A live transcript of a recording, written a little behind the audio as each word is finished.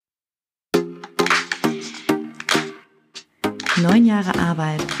9 Jahre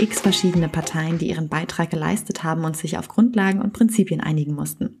Arbeit, x verschiedene Parteien, die ihren Beitrag geleistet haben und sich auf Grundlagen und Prinzipien einigen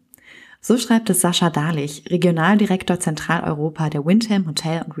mussten. So schreibt es Sascha Dalig, Regionaldirektor Zentraleuropa der Wyndham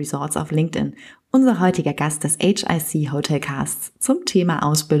Hotel und Resorts auf LinkedIn, unser heutiger Gast des HIC Hotelcasts zum Thema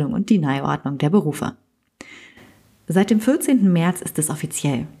Ausbildung und die Neuordnung der Berufe. Seit dem 14. März ist es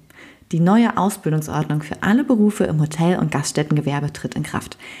offiziell. Die neue Ausbildungsordnung für alle Berufe im Hotel- und Gaststättengewerbe tritt in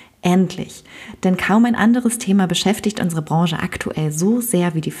Kraft. Endlich! Denn kaum ein anderes Thema beschäftigt unsere Branche aktuell so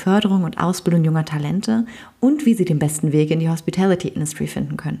sehr wie die Förderung und Ausbildung junger Talente und wie sie den besten Weg in die Hospitality Industry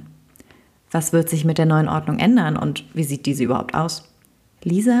finden können. Was wird sich mit der neuen Ordnung ändern und wie sieht diese überhaupt aus?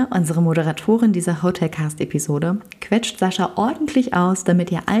 Lisa, unsere Moderatorin dieser Hotelcast-Episode, quetscht Sascha ordentlich aus,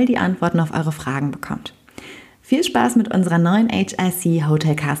 damit ihr all die Antworten auf eure Fragen bekommt. Viel Spaß mit unserer neuen HIC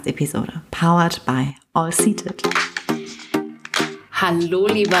Hotelcast-Episode, powered by All Seated. Hallo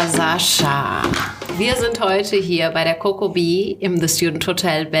lieber Sascha, wir sind heute hier bei der Coco Bee im The Student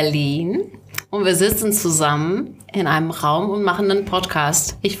Hotel Berlin und wir sitzen zusammen in einem Raum und machen einen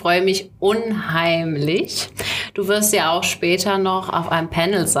Podcast. Ich freue mich unheimlich. Du wirst ja auch später noch auf einem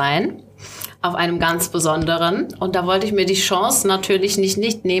Panel sein, auf einem ganz besonderen. Und da wollte ich mir die Chance natürlich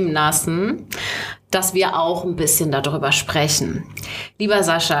nicht nehmen lassen, dass wir auch ein bisschen darüber sprechen. Lieber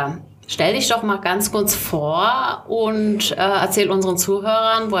Sascha, stell dich doch mal ganz kurz vor und erzähl unseren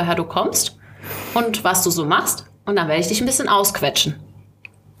Zuhörern, woher du kommst und was du so machst. Und dann werde ich dich ein bisschen ausquetschen.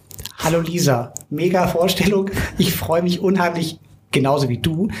 Hallo Lisa, mega Vorstellung. Ich freue mich unheimlich, genauso wie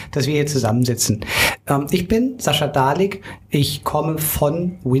du, dass wir hier zusammensitzen. Ich bin Sascha Dalig. Ich komme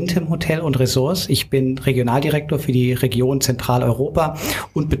von Wyndham Hotel und Resorts. Ich bin Regionaldirektor für die Region Zentraleuropa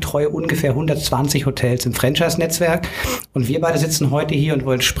und betreue ungefähr 120 Hotels im Franchise-Netzwerk. Und wir beide sitzen heute hier und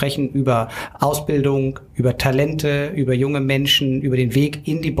wollen sprechen über Ausbildung, über Talente, über junge Menschen, über den Weg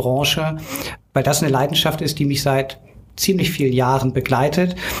in die Branche, weil das eine Leidenschaft ist, die mich seit ziemlich vielen Jahren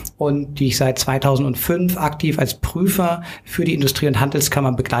begleitet und die ich seit 2005 aktiv als Prüfer für die Industrie- und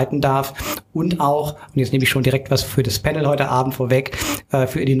Handelskammern begleiten darf und auch, und jetzt nehme ich schon direkt was für das Panel heute Abend vorweg,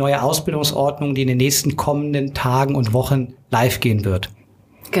 für die neue Ausbildungsordnung, die in den nächsten kommenden Tagen und Wochen live gehen wird.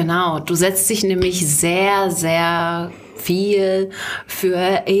 Genau, du setzt dich nämlich sehr, sehr viel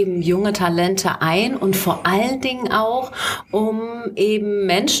für eben junge Talente ein und vor allen Dingen auch, um eben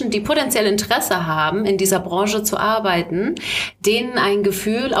Menschen, die potenziell Interesse haben, in dieser Branche zu arbeiten, denen ein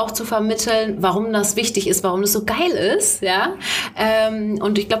Gefühl auch zu vermitteln, warum das wichtig ist, warum das so geil ist, ja.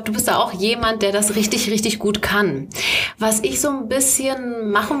 Und ich glaube, du bist da auch jemand, der das richtig, richtig gut kann. Was ich so ein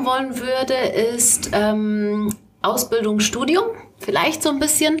bisschen machen wollen würde, ist Ausbildung, Studium. Vielleicht so ein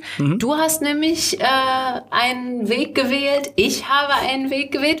bisschen. Du hast nämlich einen Weg gewählt. Ich habe einen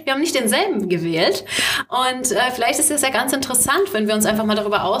Weg gewählt. Wir haben nicht denselben gewählt. Und vielleicht ist es ja ganz interessant, wenn wir uns einfach mal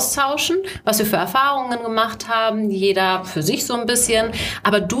darüber austauschen, was wir für Erfahrungen gemacht haben. Jeder für sich so ein bisschen.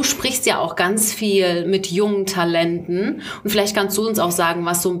 Aber du sprichst ja auch ganz viel mit jungen Talenten. Und vielleicht kannst du uns auch sagen,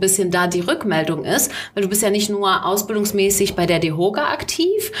 was so ein bisschen da die Rückmeldung ist. Weil du bist ja nicht nur ausbildungsmäßig bei der DEHOGA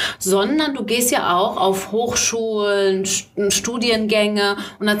aktiv, sondern du gehst ja auch auf Hochschulen, Studiengänge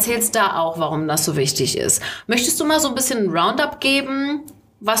und erzählst da auch, warum das so wichtig ist. Möchtest du mal so ein bisschen ein Roundup geben,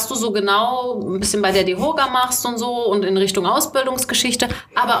 was du so genau ein bisschen bei der DEHOGA machst und so und in Richtung Ausbildungsgeschichte,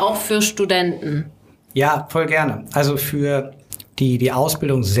 aber auch für Studenten? Ja, voll gerne. Also für die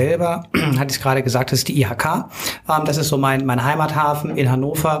Ausbildung selber, hatte ich es gerade gesagt, das ist die IHK. Das ist so mein Heimathafen in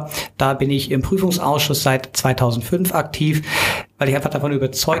Hannover. Da bin ich im Prüfungsausschuss seit 2005 aktiv, weil ich einfach davon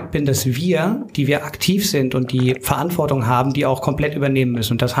überzeugt bin, dass wir, die wir aktiv sind und die Verantwortung haben, die auch komplett übernehmen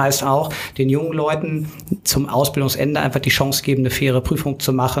müssen. Und das heißt auch, den jungen Leuten zum Ausbildungsende einfach die Chance geben, eine faire Prüfung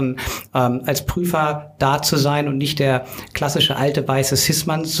zu machen, als Prüfer da zu sein und nicht der klassische alte weiße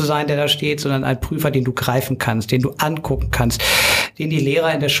Cis-Mann zu sein, der da steht, sondern ein Prüfer, den du greifen kannst, den du angucken kannst, den die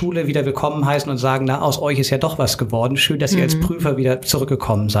Lehrer in der Schule wieder willkommen heißen und sagen, na, aus euch ist ja doch was geworden. Schön, dass ihr als Prüfer wieder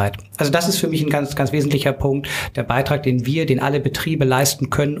zurückgekommen seid. Also das ist für mich ein ganz, ganz wesentlicher Punkt, der Beitrag, den alle Betriebe leisten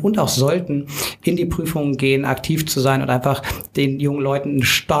können und auch sollten, in die Prüfungen gehen, aktiv zu sein und einfach den jungen Leuten einen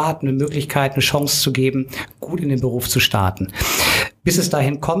Start, eine Möglichkeit, eine Chance zu geben, gut in den Beruf zu starten. Bis es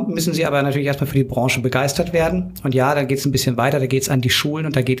dahin kommt, müssen sie aber natürlich erstmal für die Branche begeistert werden. Und ja, da geht es ein bisschen weiter, da geht es an die Schulen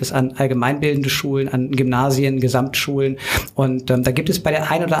und da geht es an allgemeinbildende Schulen, an Gymnasien, Gesamtschulen. Und da gibt es bei der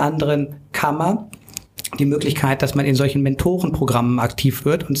ein oder anderen Kammer die Möglichkeit, dass man in solchen Mentorenprogrammen aktiv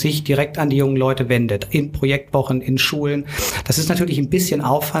wird und sich direkt an die jungen Leute wendet, in Projektwochen, in Schulen. Das ist natürlich ein bisschen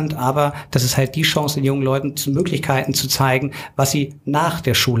Aufwand, aber das ist halt die Chance, den jungen Leuten zu Möglichkeiten zu zeigen, was sie nach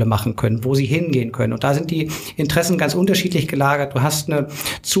der Schule machen können, wo sie hingehen können. Und da sind die Interessen ganz unterschiedlich gelagert. Du hast eine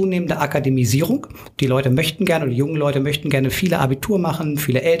zunehmende Akademisierung. Die Leute möchten gerne, oder die jungen Leute möchten gerne viele Abitur machen.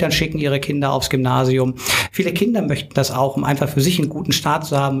 Viele Eltern schicken ihre Kinder aufs Gymnasium. Viele Kinder möchten das auch, um einfach für sich einen guten Start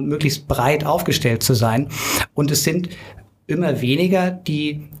zu haben und möglichst breit aufgestellt zu sein. Und es sind immer weniger,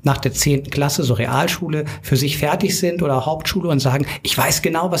 die nach der 10. Klasse, so Realschule, für sich fertig sind oder Hauptschule und sagen, ich weiß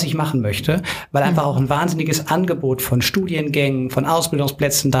genau, was ich machen möchte, weil einfach auch ein wahnsinniges Angebot von Studiengängen, von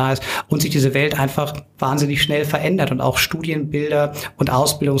Ausbildungsplätzen da ist und sich diese Welt einfach wahnsinnig schnell verändert und auch Studienbilder und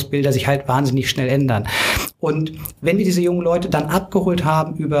Ausbildungsbilder sich halt wahnsinnig schnell ändern. Und wenn wir diese jungen Leute dann abgeholt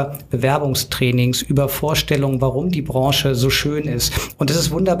haben über Bewerbungstrainings, über Vorstellungen, warum die Branche so schön ist. Und es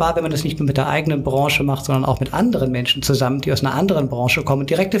ist wunderbar, wenn man das nicht nur mit der eigenen Branche macht, sondern auch mit anderen Menschen zusammen, die aus einer anderen Branche kommen und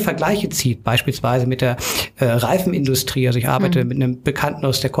direkte Vergleiche zieht, beispielsweise mit der Reifenindustrie. Also ich arbeite mit einem Bekannten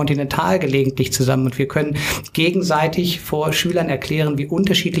aus der Continental gelegentlich zusammen und wir können gegenseitig vor Schülern erklären, wie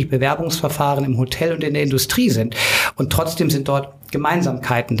unterschiedlich Bewerbungsverfahren im Hotel und in der Industrie sind. Und trotzdem sind dort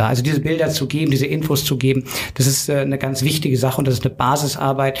Gemeinsamkeiten da. Also diese Bilder zu geben, diese Infos zu geben, das ist eine ganz wichtige Sache und das ist eine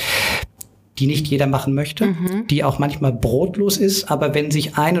Basisarbeit, die nicht jeder machen möchte, die auch manchmal brotlos ist. Aber wenn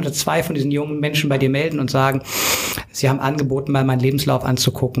sich 1 oder 2 von diesen jungen Menschen bei dir melden und sagen, sie haben angeboten, mal meinen Lebenslauf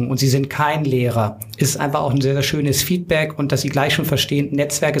anzugucken und sie sind kein Lehrer, ist einfach auch ein sehr, sehr schönes Feedback und dass sie gleich schon verstehen,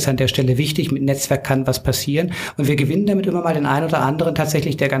 Netzwerk ist an der Stelle wichtig, mit Netzwerk kann was passieren und wir gewinnen damit immer mal den einen oder anderen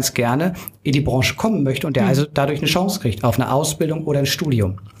tatsächlich, der ganz gerne in die Branche kommen möchte und der also dadurch eine Chance kriegt auf eine Ausbildung oder ein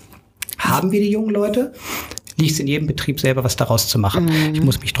Studium. Haben wir die jungen Leute? Liegt es in jedem Betrieb selber, was daraus zu machen. Ich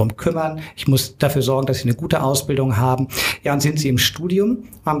muss mich drum kümmern, ich muss dafür sorgen, dass sie eine gute Ausbildung haben. Ja, und sind sie im Studium,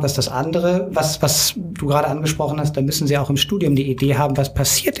 das ist das andere, was du gerade angesprochen hast, da müssen sie auch im Studium die Idee haben, was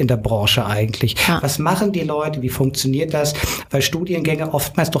passiert in der Branche eigentlich? Ja. Was machen die Leute? Wie funktioniert das? Weil Studiengänge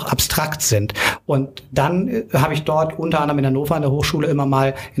oftmals doch abstrakt sind. Und dann habe ich dort unter anderem in Hannover an der Hochschule immer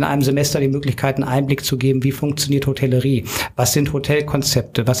mal in einem Semester die Möglichkeit, einen Einblick zu geben, wie funktioniert Hotellerie? Was sind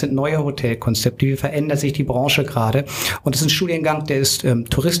Hotelkonzepte? Was sind neue Hotelkonzepte? Wie verändert sich die Branche gerade? Und das ist ein Studiengang, der ist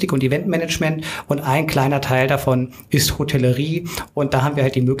Touristik und Eventmanagement und ein kleiner Teil davon ist Hotellerie und da haben wir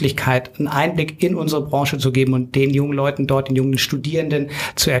halt die Möglichkeit, einen Einblick in unsere Branche zu geben und den jungen Leuten dort, den jungen Studierenden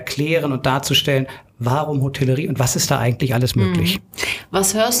zu erklären und darzustellen, warum Hotellerie und was ist da eigentlich alles möglich.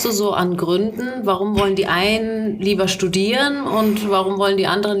 Was hörst du so an Gründen? Warum wollen die einen lieber studieren und warum wollen die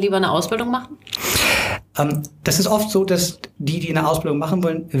anderen lieber eine Ausbildung machen? Das ist oft so, dass die eine Ausbildung machen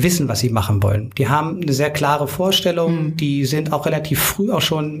wollen, wissen, was sie machen wollen. Die haben eine sehr klare Vorstellung, die sind auch relativ früh auch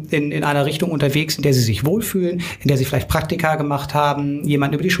schon in einer Richtung unterwegs, in der sie sich wohlfühlen, in der sie vielleicht Praktika gemacht haben,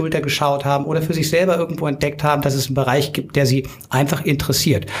 jemanden über die Schulter geschaut haben oder für sich selber irgendwo entdeckt haben, dass es einen Bereich gibt, der sie einfach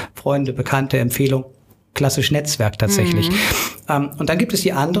interessiert. Freunde, Bekannte, Empfehlung. Klassisch Netzwerk tatsächlich. Und dann gibt es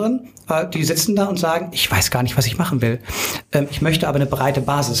die anderen, die sitzen da und sagen, ich weiß gar nicht, was ich machen will. Ich möchte aber eine breite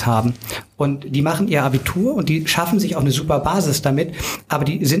Basis haben. Und die machen ihr Abitur und die schaffen sich auch eine super Basis damit, aber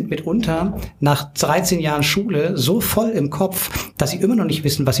die sind mitunter nach 13 Jahren Schule so voll im Kopf, dass sie immer noch nicht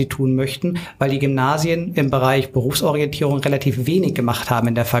wissen, was sie tun möchten, weil die Gymnasien im Bereich Berufsorientierung relativ wenig gemacht haben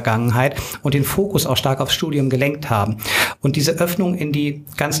in der Vergangenheit und den Fokus auch stark aufs Studium gelenkt haben. Und diese Öffnung in die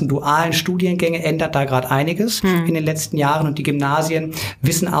ganzen dualen Studiengänge ändert da gerade einiges in den letzten Jahren und die Gymnasien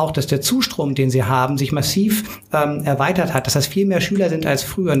wissen auch, dass der Zustrom, den sie haben, sich massiv erweitert hat, dass das viel mehr Schüler sind als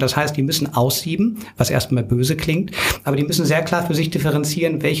früher und das heißt, die müssen aussieben, was erstmal böse klingt, aber die müssen sehr klar für sich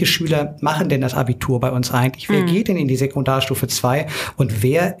differenzieren, welche Schüler machen denn das Abitur bei uns eigentlich, wer geht denn in die Sekundarstufe 2 und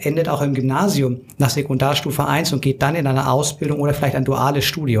wer endet auch im Gymnasium nach Sekundarstufe 1 und geht dann in eine Ausbildung oder vielleicht ein duales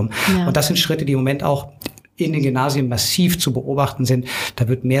Studium. Ja. Und das sind Schritte, die im Moment auch in den Gymnasien massiv zu beobachten sind. Da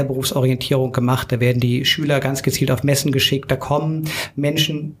wird mehr Berufsorientierung gemacht, da werden die Schüler ganz gezielt auf Messen geschickt, da kommen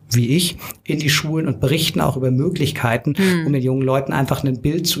Menschen wie ich in die Schulen und berichten auch über Möglichkeiten, um den jungen Leuten einfach ein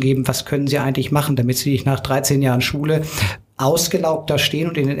Bild zu geben, was können sie eigentlich machen, damit sie nicht nach 13 Jahren Schule ausgelaugt da stehen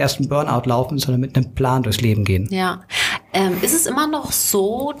und in den ersten Burnout laufen, sondern mit einem Plan durchs Leben gehen. Ja. Ist es immer noch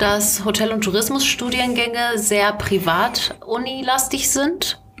so, dass Hotel- und Tourismusstudiengänge sehr privat-unilastig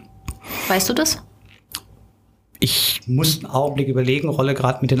sind? Weißt du das? Ich muss einen Augenblick überlegen, rolle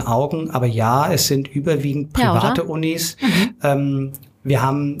gerade mit den Augen, aber ja, es sind überwiegend private Unis. Wir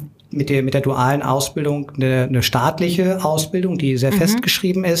haben mit der dualen Ausbildung eine staatliche Ausbildung, die sehr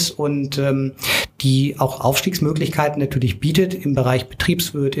festgeschrieben ist und die auch Aufstiegsmöglichkeiten natürlich bietet im Bereich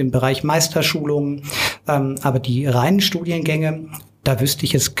Betriebswirt, im Bereich Meisterschulungen. Aber die reinen Studiengänge, da wüsste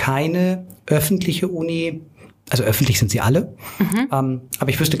ich jetzt keine öffentliche Uni, Also öffentlich sind sie alle. Aber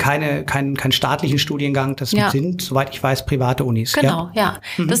ich wüsste keinen staatlichen Studiengang. Das sind, soweit ich weiß, private Unis. Genau, ja.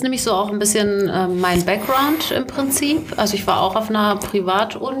 Das ist nämlich so auch ein bisschen mein Background im Prinzip. Also ich war auch auf einer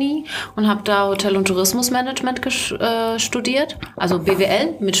Privatuni und habe da Hotel- und Tourismusmanagement studiert. Also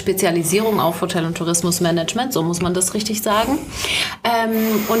BWL mit Spezialisierung auf Hotel- und Tourismusmanagement. So muss man das richtig sagen.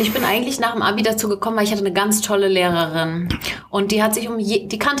 Und ich bin eigentlich nach dem Abi dazu gekommen, weil ich hatte eine ganz tolle Lehrerin. Und die hat sich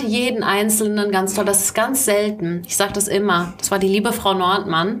die kannte jeden Einzelnen ganz toll. Das ist ganz selten. Ich sage das immer. Das war die liebe Frau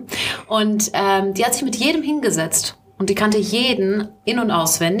Nordmann. Und die hat sich mit jedem hingesetzt. Und die kannte jeden in- und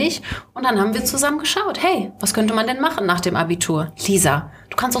auswendig. Und dann haben wir zusammen geschaut. Hey, was könnte man denn machen nach dem Abitur? Lisa,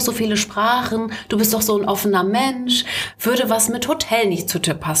 du kannst doch so viele Sprachen. Du bist doch so ein offener Mensch. Würde was mit Hotel nicht zu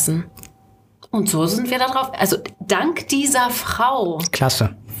dir passen? Und so sind wir da drauf. Also dank dieser Frau.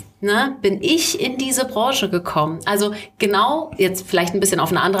 Klasse. Bin ich in diese Branche gekommen. Also genau, jetzt vielleicht ein bisschen auf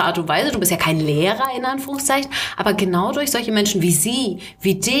eine andere Art und Weise, du bist ja kein Lehrer in Anführungszeichen, aber genau durch solche Menschen wie Sie,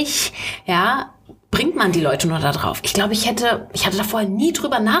 wie dich, ja, bringt man die Leute nur da drauf. Ich glaube, ich hatte da vorher nie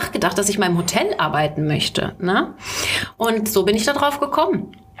drüber nachgedacht, dass ich mal im Hotel arbeiten möchte. Ne? Und so bin ich da drauf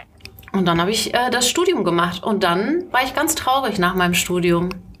gekommen. Und dann habe ich das Studium gemacht. Und dann war ich ganz traurig nach meinem Studium.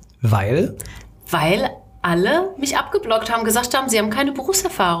 Weil alle mich abgeblockt haben, gesagt haben, sie haben keine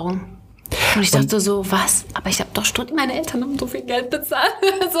Berufserfahrung. Und ich dachte so, was? Aber ich habe doch studiert, meine Eltern haben so viel Geld bezahlt.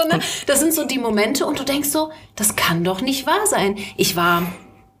 Das sind so die Momente und du denkst so, das kann doch nicht wahr sein. Ich war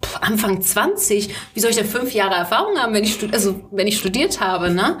Anfang 20. Wie soll ich denn 5 Jahre Erfahrung haben, wenn ich studiert habe,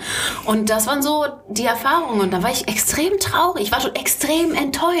 ne? Und das waren so die Erfahrungen. Und da war ich extrem traurig. Ich war schon extrem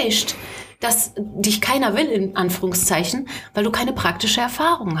enttäuscht, dass dich keiner will, in Anführungszeichen, weil du keine praktische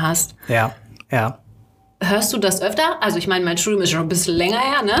Erfahrung hast. Ja. Hörst du das öfter? Also ich meine, mein Studium ist schon ein bisschen länger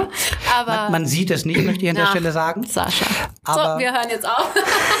her, ne? Aber man sieht es nicht, möchte ich an der Stelle sagen. Sascha. Aber so, wir hören jetzt auf.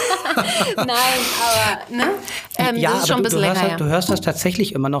 Nein, aber ne? Das ist schon ein bisschen länger her. Du hörst das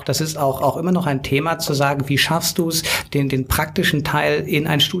tatsächlich immer noch. Das ist auch immer noch ein Thema, zu sagen, wie schaffst du es, den praktischen Teil in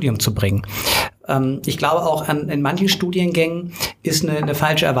ein Studium zu bringen. Ich glaube auch in manchen Studiengängen ist eine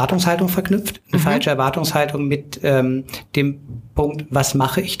falsche Erwartungshaltung verknüpft. Eine falsche Erwartungshaltung mit dem Punkt, was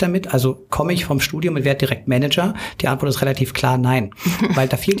mache ich damit? Also komme ich vom Studium und werde direkt Manager? Die Antwort ist relativ klar, nein. Weil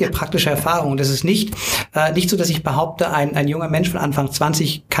da fehlt dir praktische Erfahrung. Und es ist nicht so, dass ich behaupte, ein junger Mensch von Anfang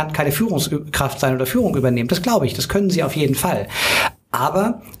 20 kann keine Führungskraft sein oder Führung übernehmen. Das glaube ich, das können sie auf jeden Fall.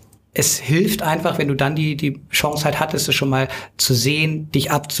 Aber es hilft einfach, wenn du dann die Chance halt hattest, es schon mal zu sehen,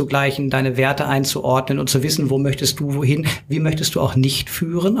 dich abzugleichen, deine Werte einzuordnen und zu wissen, wo möchtest du wohin, wie möchtest du auch nicht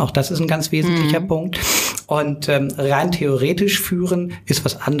führen. Auch das ist ein ganz wesentlicher Punkt. Und rein theoretisch führen ist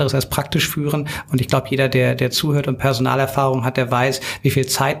was anderes als praktisch führen. Und ich glaube, jeder, der zuhört und Personalerfahrung hat, der weiß, wie viel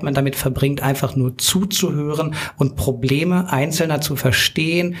Zeit man damit verbringt, einfach nur zuzuhören und Probleme einzelner zu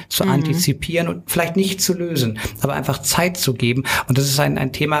verstehen, zu antizipieren und vielleicht nicht zu lösen, aber einfach Zeit zu geben. Und das ist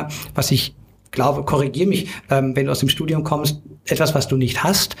ein Thema, was ich glaube, korrigier mich, wenn du aus dem Studium kommst, etwas, was du nicht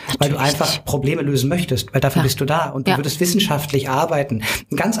hast, weil du einfach Probleme lösen möchtest, weil dafür bist du da und du würdest wissenschaftlich arbeiten.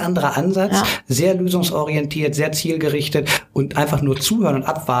 Ein ganz anderer Ansatz, sehr lösungsorientiert, sehr zielgerichtet und einfach nur zuhören und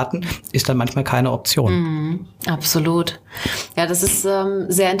abwarten, ist dann manchmal keine Option. Absolut. Ja, das ist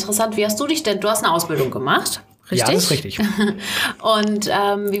sehr interessant. Wie hast du dich denn, du hast eine Ausbildung gemacht? Richtig? Ja, das ist richtig. Und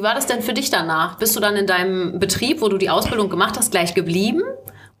wie war das denn für dich danach? Bist du dann in deinem Betrieb, wo du die Ausbildung gemacht hast, gleich geblieben?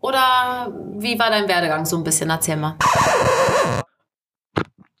 Oder wie war dein Werdegang so ein bisschen? Erzähl mal.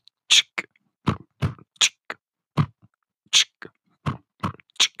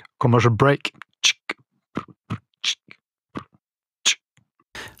 Commercial Break.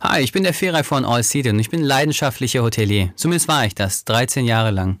 Hi, ich bin der Feray von Ausbildung und ich bin leidenschaftlicher Hotelier. Zumindest war ich das, 13 Jahre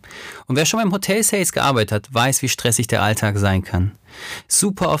lang. Und wer schon beim Hotel Sales gearbeitet hat, weiß, wie stressig der Alltag sein kann.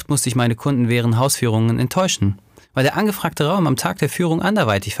 Super oft musste ich meine Kunden während Hausführungen enttäuschen, weil der angefragte Raum am Tag der Führung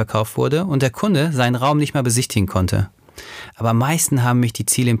anderweitig verkauft wurde und der Kunde seinen Raum nicht mehr besichtigen konnte. Aber am meisten haben mich die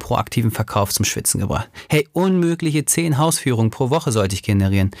Ziele im proaktiven Verkauf zum Schwitzen gebracht. Hey, unmögliche 10 Hausführungen pro Woche sollte ich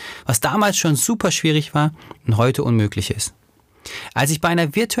generieren, was damals schon super schwierig war und heute unmöglich ist. Als ich bei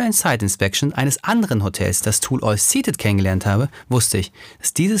einer virtuellen Site Inspection eines anderen Hotels das Tool All Seated kennengelernt habe, wusste ich,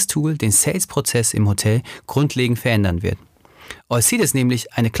 dass dieses Tool den Sales-Prozess im Hotel grundlegend verändern wird. All Seated ist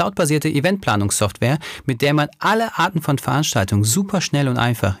nämlich eine cloudbasierte Eventplanungssoftware, mit der man alle Arten von Veranstaltungen super schnell und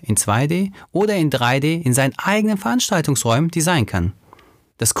einfach in 2D oder in 3D in seinen eigenen Veranstaltungsräumen designen kann.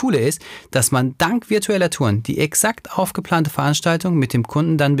 Das Coole ist, dass man dank virtueller Touren die exakt aufgeplante Veranstaltung mit dem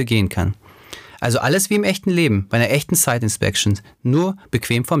Kunden dann begehen kann. Also alles wie im echten Leben, bei einer echten Site Inspection, nur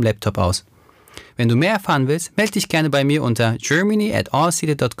bequem vom Laptop aus. Wenn du mehr erfahren willst, melde dich gerne bei mir unter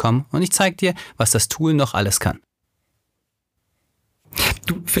germany@allseated.com und ich zeige dir, was das Tool noch alles kann.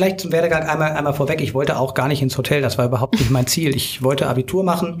 Vielleicht zum Werdegang einmal vorweg. Ich wollte auch gar nicht ins Hotel. Das war überhaupt nicht mein Ziel. Ich wollte Abitur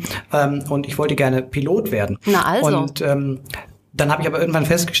machen und ich wollte gerne Pilot werden. Na also. Und dann habe ich aber irgendwann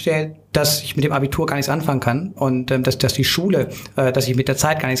festgestellt, dass ich mit dem Abitur gar nichts anfangen kann und dass die Schule, dass ich mit der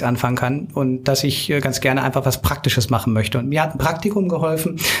Zeit gar nichts anfangen kann und dass ich ganz gerne einfach was Praktisches machen möchte. Und mir hat ein Praktikum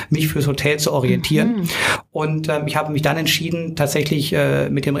geholfen, mich fürs Hotel zu orientieren. Und ich habe mich dann entschieden, tatsächlich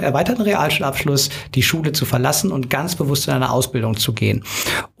mit dem erweiterten Realschulabschluss die Schule zu verlassen und ganz bewusst in eine Ausbildung zu gehen.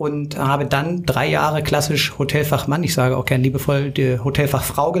 Und habe dann 3 Jahre klassisch Hotelfachmann, ich sage auch gern liebevoll die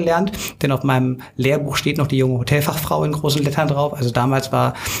Hotelfachfrau gelernt, denn auf meinem Lehrbuch steht noch die junge Hotelfachfrau in großen Lettern drauf. Also damals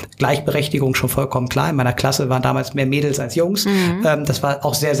war Gleichberechtigung schon vollkommen klar. In meiner Klasse waren damals mehr Mädels als Jungs. Das war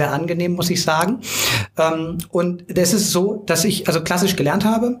auch sehr, sehr angenehm, muss ich sagen. Und das ist so, dass ich also klassisch gelernt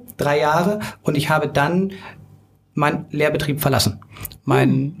habe, 3 Jahre, und ich habe dann meinen Lehrbetrieb verlassen.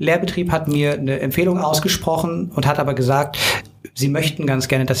 Mein Lehrbetrieb hat mir eine Empfehlung ausgesprochen und hat aber gesagt, sie möchten ganz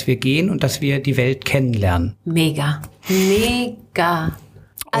gerne, dass wir gehen und dass wir die Welt kennenlernen. Mega.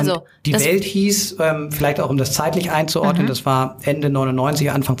 Also und die Welt hieß, vielleicht auch um das zeitlich einzuordnen, das war Ende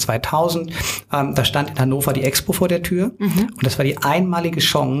 99, Anfang 2000, da stand in Hannover die Expo vor der Tür und das war die einmalige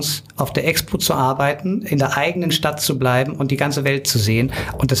Chance, auf der Expo zu arbeiten, in der eigenen Stadt zu bleiben und die ganze Welt zu sehen,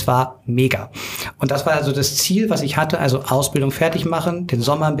 und das war mega. Und das war also das Ziel, was ich hatte, also Ausbildung fertig machen, den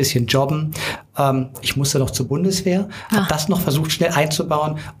Sommer ein bisschen jobben. Ich musste noch zur Bundeswehr, habe das noch versucht schnell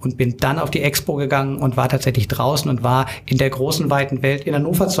einzubauen und bin dann auf die Expo gegangen und war tatsächlich draußen und war in der großen, weiten Welt, in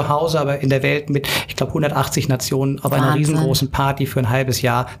Hannover zu Hause, aber in der Welt mit, ich glaube, 180 Nationen auf einer riesengroßen Party für ein halbes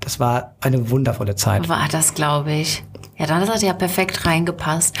Jahr. Das war eine wundervolle Zeit. War das, glaube ich. Ja, dann hat ja perfekt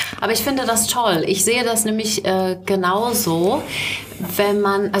reingepasst. Aber ich finde das toll. Ich sehe das nämlich genauso, wenn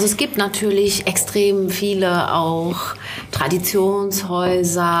man, also es gibt natürlich extrem viele auch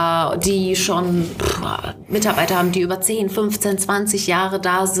Traditionshäuser, die schon Mitarbeiter haben, die über 10, 15, 20 Jahre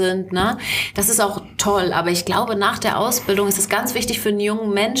da sind, ne? Das ist auch toll, aber ich glaube, nach der Ausbildung ist es ganz wichtig für einen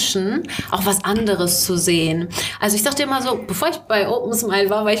jungen Menschen, auch was anderes zu sehen. Also ich dachte immer so, bevor ich bei Open Smile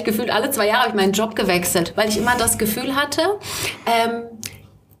war ich gefühlt alle 2 Jahre habe ich meinen Job gewechselt, weil ich immer das Gefühl hatte,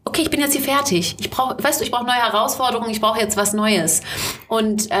 okay, ich bin jetzt hier fertig. Ich brauche neue Herausforderungen, ich brauche jetzt was Neues.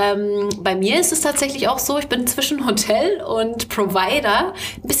 Und bei mir ist es tatsächlich auch so, ich bin zwischen Hotel und Provider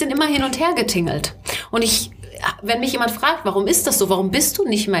ein bisschen immer hin und her getingelt. Und wenn mich jemand fragt, warum ist das so, warum bist du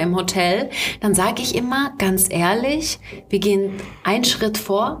nicht mehr im Hotel, dann sage ich immer ganz ehrlich, wir gehen 1 Schritt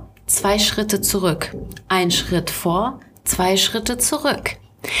vor, 2 Schritte zurück. 1 Schritt vor, 2 Schritte zurück.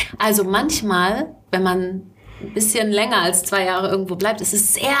 Also manchmal, wenn man ein bisschen länger als 2 Jahre irgendwo bleibt, es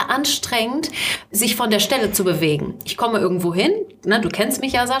ist sehr anstrengend, sich von der Stelle zu bewegen. Ich komme irgendwo hin, ne, du kennst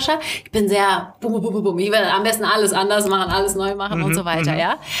mich ja, Sascha, ich bin sehr ich will am besten alles anders machen, alles neu machen und so weiter,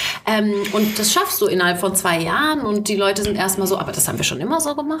 ja. Und das schaffst du innerhalb von 2 Jahren und die Leute sind erstmal so, aber das haben wir schon immer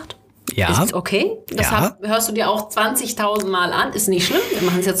so gemacht. Ja. Ist okay. Das hörst du dir auch 20.000 Mal an. Ist nicht schlimm. Wir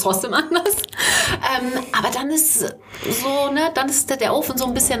machen es jetzt trotzdem anders. Aber dann ist so, ne, dann ist der Ofen so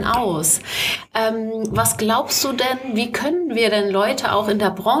ein bisschen aus. Was glaubst du denn, wie können wir denn Leute auch in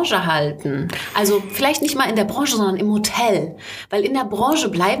der Branche halten? Also vielleicht nicht mal in der Branche, sondern im Hotel. Weil in der Branche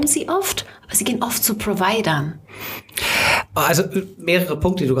bleiben sie oft, aber sie gehen oft zu Providern. Also mehrere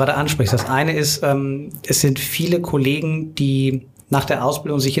Punkte, die du gerade ansprichst. Das eine ist, es sind viele Kollegen, die nach der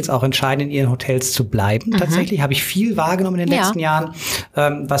Ausbildung sich jetzt auch entscheiden, in ihren Hotels zu bleiben. Tatsächlich habe ich viel wahrgenommen in den letzten Jahren,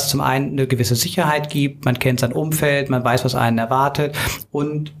 was zum einen eine gewisse Sicherheit gibt. Man kennt sein Umfeld, man weiß, was einen erwartet,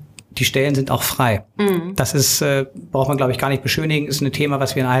 und die Stellen sind auch frei. Das ist, braucht man, glaube ich, gar nicht beschönigen, ist ein Thema,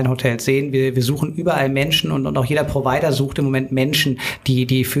 was wir in allen Hotels sehen. Wir suchen überall Menschen, und auch jeder Provider sucht im Moment Menschen,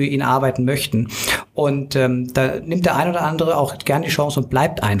 die für ihn arbeiten möchten. Und da nimmt der ein oder andere auch gern die Chance und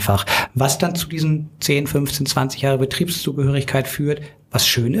bleibt einfach. Was dann zu diesen 10, 15, 20 Jahre Betriebszugehörigkeit führt, was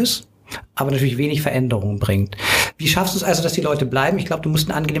schön ist, aber natürlich wenig Veränderungen bringt. Wie schaffst du es also, dass die Leute bleiben? Ich glaube, du musst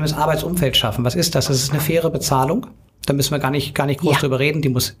ein angenehmes Arbeitsumfeld schaffen. Was ist das? Das ist eine faire Bezahlung. Da müssen wir gar nicht groß drüber reden. Die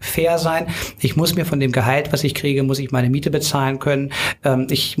muss fair sein. Ich muss mir von dem Gehalt, was ich kriege, muss ich meine Miete bezahlen können.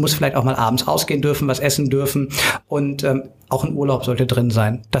 Ich muss vielleicht auch mal abends ausgehen dürfen, was essen dürfen. Und auch ein Urlaub sollte drin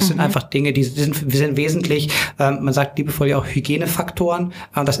sein. Das sind einfach Dinge, die sind wesentlich, man sagt liebevoll ja auch Hygienefaktoren.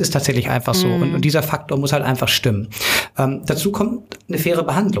 Das ist tatsächlich einfach so. Und dieser Faktor muss halt einfach stimmen. Dazu kommt eine faire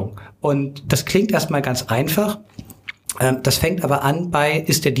Behandlung. Und das klingt erstmal ganz einfach. Das fängt aber an bei,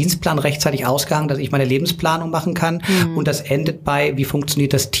 ist der Dienstplan rechtzeitig ausgegangen, dass ich meine Lebensplanung machen kann, und das endet bei, wie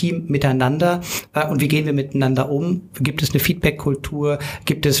funktioniert das Team miteinander und wie gehen wir miteinander um? Gibt es eine Feedback-Kultur?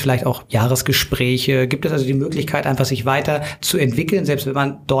 Gibt es vielleicht auch Jahresgespräche? Gibt es also die Möglichkeit, einfach sich weiter zu entwickeln, selbst wenn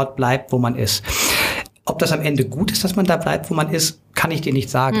man dort bleibt, wo man ist? Ob das am Ende gut ist, dass man da bleibt, wo man ist, kann ich dir nicht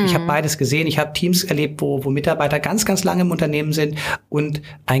sagen. Ich habe beides gesehen. Ich habe Teams erlebt, wo Mitarbeiter ganz, ganz lange im Unternehmen sind und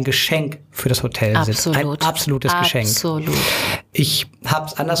ein Geschenk für das Hotel sind. Ein absolutes Geschenk. Absolut. Ich habe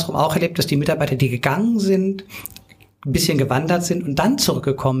es andersrum auch erlebt, dass die Mitarbeiter, die gegangen sind, ein bisschen gewandert sind und dann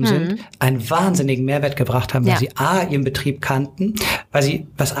zurückgekommen sind, einen wahnsinnigen Mehrwert gebracht haben, weil sie ihren Betrieb kannten, weil sie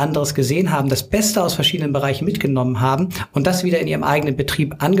was anderes gesehen haben, das Beste aus verschiedenen Bereichen mitgenommen haben und das wieder in ihrem eigenen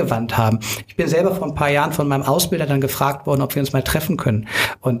Betrieb angewandt haben. Ich bin selber vor ein paar Jahren von meinem Ausbilder dann gefragt worden, ob wir uns mal treffen können.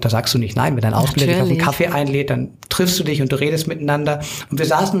 Und da sagst du nicht nein. Wenn dein Ausbilder dich auf einen Kaffee einlädt, dann triffst du dich und du redest miteinander. Und wir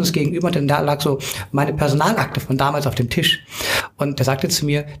saßen uns gegenüber und dann da lag so meine Personalakte von damals auf dem Tisch. Und der sagte zu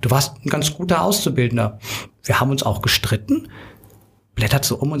mir, du warst ein ganz guter Auszubildender. Wir haben uns auch gestritten. Blättert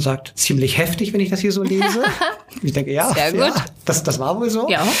so um und sagt, ziemlich heftig, wenn ich das hier so lese. Ich denke, ja, sehr gut. Ja, das war wohl so.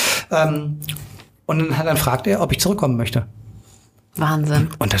 Ja. Und dann fragt er, ob ich zurückkommen möchte. Wahnsinn.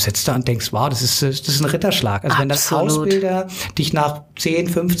 Und da sitzt du und denkst, wow, das ist ein Ritterschlag. Also wenn dein Ausbilder dich nach 10,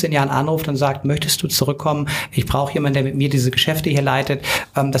 15 Jahren anruft und sagt, möchtest du zurückkommen? Ich brauche jemanden, der mit mir diese Geschäfte hier leitet.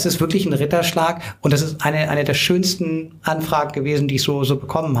 Das ist wirklich ein Ritterschlag. Und das ist eine der schönsten Anfragen gewesen, die ich so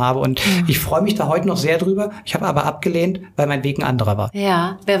bekommen habe. Und ich freue mich da heute noch sehr drüber. Ich habe aber abgelehnt, weil mein Weg ein anderer war.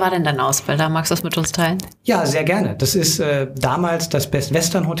 Ja, wer war denn dein Ausbilder? Magst du das mit uns teilen? Ja, sehr gerne. Das ist damals das Best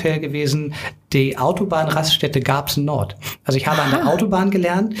Western Hotel gewesen. Die Autobahnraststätte Garbsen Nord. Also ich habe an der Autobahn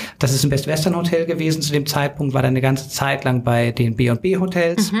gelernt. Das ist ein Best Western Hotel gewesen. Zu dem Zeitpunkt war er eine ganze Zeit lang bei den B&B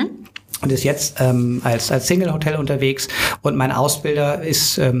Hotels. Und ist jetzt als Single-Hotel unterwegs. Und mein Ausbilder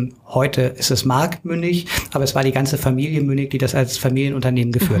ist, heute ist es Mark Münnig, aber es war die ganze Familie Münnig, die das als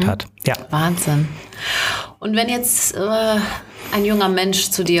Familienunternehmen geführt hat. Ja. Wahnsinn. Und wenn jetzt ein junger Mensch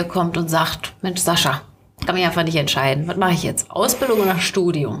zu dir kommt und sagt, Mensch Sascha, kann mich einfach nicht entscheiden. Was mache ich jetzt? Ausbildung oder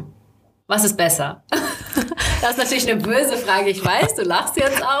Studium? Was ist besser? Das ist natürlich eine böse Frage, ich weiß, du lachst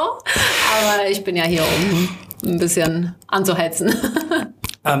jetzt auch. Aber ich bin ja hier, um ein bisschen anzuheizen.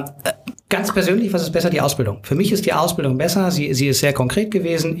 Ganz persönlich, was ist besser? Die Ausbildung. Für mich ist die Ausbildung besser. Sie ist sehr konkret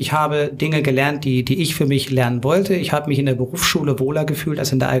gewesen. Ich habe Dinge gelernt, die ich für mich lernen wollte. Ich habe mich in der Berufsschule wohler gefühlt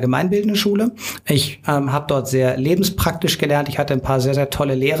als in der allgemeinbildenden Schule. Ich habe dort sehr lebenspraktisch gelernt. Ich hatte ein paar sehr, sehr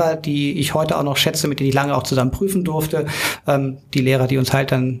tolle Lehrer, die ich heute auch noch schätze, mit denen ich lange auch zusammen prüfen durfte. Die Lehrer, die uns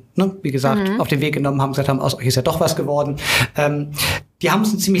halt dann, wie gesagt, auf den Weg genommen haben, gesagt haben, aus euch ist ja doch was geworden. Die haben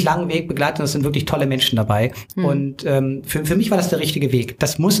uns einen ziemlich langen Weg begleitet und es sind wirklich tolle Menschen dabei. Und für mich war das der richtige Weg.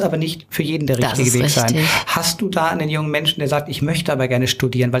 Das muss aber nicht für jeden der richtige Weg sein. Hast du da einen jungen Menschen, der sagt, ich möchte aber gerne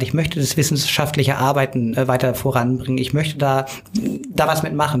studieren, weil ich möchte das wissenschaftliche Arbeiten weiter voranbringen, ich möchte da was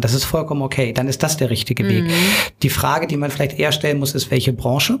mitmachen, das ist vollkommen okay, dann ist das der richtige Weg. Die Frage, die man vielleicht eher stellen muss, ist, welche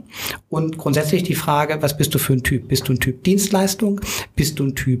Branche? Und grundsätzlich die Frage, was bist du für ein Typ? Bist du ein Typ Dienstleistung? Bist du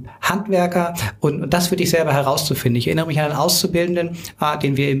ein Typ Handwerker? Und das für dich selber herauszufinden. Ich erinnere mich an einen Auszubildenden,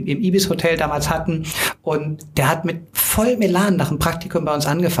 den wir im Ibis Hotel damals hatten. Und der hat mit vollem Elan nach dem Praktikum bei uns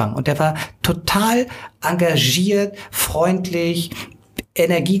angefangen. Und der war total engagiert, freundlich,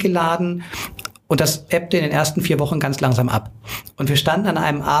 energiegeladen. Und das ebbte in den ersten 4 Wochen ganz langsam ab. Und wir standen an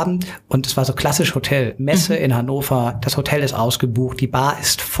einem Abend und es war so klassisch Hotel, Messe in Hannover, das Hotel ist ausgebucht, die Bar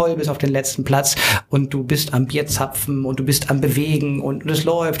ist voll bis auf den letzten Platz und du bist am Bierzapfen und du bist am Bewegen und es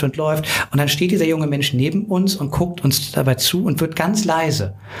läuft und läuft. Und dann steht dieser junge Mensch neben uns und guckt uns dabei zu und wird ganz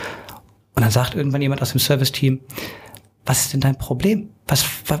leise. Und dann sagt irgendwann jemand aus dem Serviceteam, was ist denn dein Problem? Was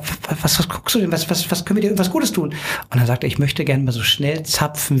guckst du denn? Was können wir dir irgendwas Gutes tun? Und dann sagt er, ich möchte gerne mal so schnell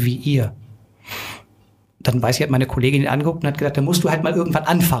zapfen wie ihr. Dann weiß ich, hat meine Kollegin ihn angeguckt und hat gesagt, da musst du halt mal irgendwann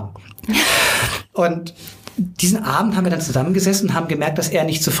anfangen. Und diesen Abend haben wir dann zusammengesessen und haben gemerkt, dass er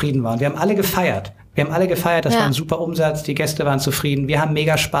nicht zufrieden war. Und wir haben alle gefeiert. Das war ein super Umsatz, die Gäste waren zufrieden, wir haben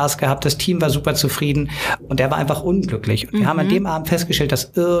mega Spaß gehabt, das Team war super zufrieden und er war einfach unglücklich. Und wir haben an dem Abend festgestellt,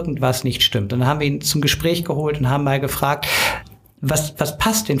 dass irgendwas nicht stimmt. Und dann haben wir ihn zum Gespräch geholt und haben mal gefragt, was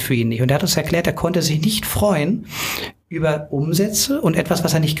passt denn für ihn nicht? Und er hat uns erklärt, er konnte sich nicht freuen über Umsätze und etwas,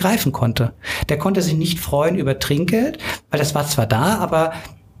 was er nicht greifen konnte. Der konnte sich nicht freuen über Trinkgeld, weil das war zwar da, aber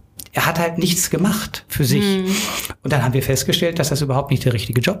er hat halt nichts gemacht für sich. Und dann haben wir festgestellt, dass das überhaupt nicht der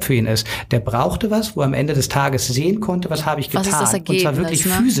richtige Job für ihn ist. Der brauchte was, wo er am Ende des Tages sehen konnte, was habe ich getan. Was ist das Ergebnis, und zwar wirklich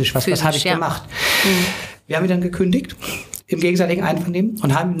physisch, was habe ich gemacht. Wir haben ihn dann gekündigt, im gegenseitigen Einvernehmen,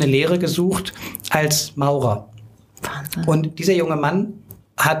 und haben ihm eine Lehre gesucht als Maurer. Wahnsinn. Und dieser junge Mann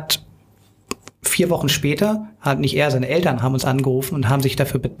hat 4 Wochen später, seine Eltern haben uns angerufen und haben sich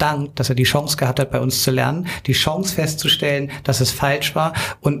dafür bedankt, dass er die Chance gehabt hat, bei uns zu lernen, die Chance festzustellen, dass es falsch war,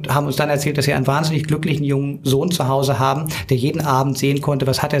 und haben uns dann erzählt, dass sie einen wahnsinnig glücklichen jungen Sohn zu Hause haben, der jeden Abend sehen konnte,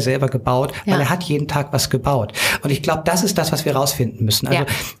 was hat er selber gebaut, weil er hat jeden Tag was gebaut. Und ich glaube, das ist das, was wir rausfinden müssen. Also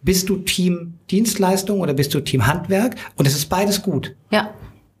bist du Team Dienstleistung oder bist du Team Handwerk? Und es ist beides gut. Ja.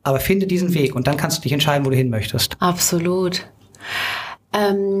 aber finde diesen Weg und dann kannst du dich entscheiden, wo du hin möchtest. Absolut.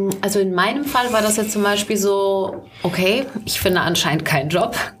 Also in meinem Fall war das jetzt zum Beispiel so, okay, ich finde anscheinend keinen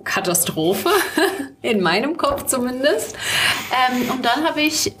Job, Katastrophe, in meinem Kopf zumindest. Und dann habe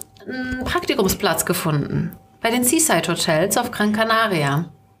ich einen Praktikumsplatz gefunden bei den Seaside Hotels auf Gran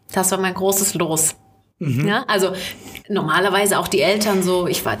Canaria. Das war mein großes Los. Ja, also normalerweise auch die Eltern so,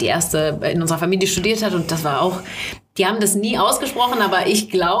 ich war die erste in unserer Familie, die studiert hat und das war auch, die haben das nie ausgesprochen, aber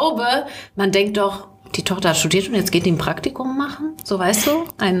ich glaube, man denkt doch, die Tochter hat studiert und jetzt geht die ein Praktikum machen, so weißt du,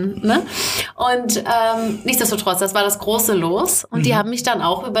 ne? Und nichtsdestotrotz, das war das große Los und die haben mich dann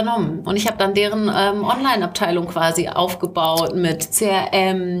auch übernommen und ich habe dann deren Online-Abteilung quasi aufgebaut mit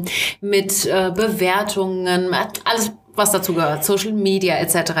CRM, mit Bewertungen, alles was dazu gehört, Social Media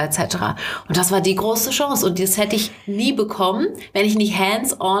etc. etc. Und das war die große Chance und das hätte ich nie bekommen, wenn ich nicht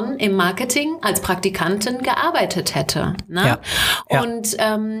hands-on im Marketing als Praktikantin gearbeitet hätte. Ne? Ja. Und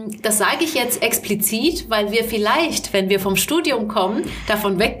das sage ich jetzt explizit, weil wir vielleicht, wenn wir vom Studium kommen,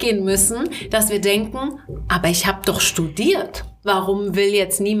 davon weggehen müssen, dass wir denken, aber ich habe doch studiert. Warum will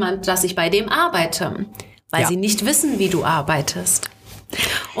jetzt niemand, dass ich bei dem arbeite? Weil sie nicht wissen, wie du arbeitest.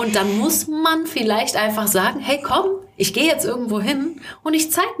 Und dann muss man vielleicht einfach sagen, hey komm, ich gehe jetzt irgendwo hin und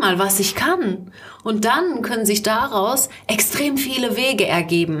ich zeig mal, was ich kann. Und dann können sich daraus extrem viele Wege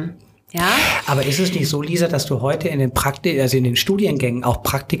ergeben. Ja? Aber ist es nicht so, Lisa, dass du heute in den in den Studiengängen auch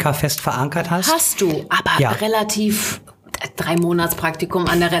Praktika fest verankert hast? Hast du, aber relativ 3 Monatspraktikum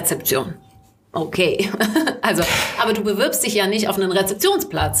an der Rezeption. Okay, also, aber du bewirbst dich ja nicht auf einen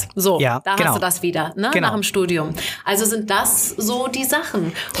Rezeptionsplatz. So, da hast du das wieder, ne? Nach dem Studium. Also sind das so die Sachen.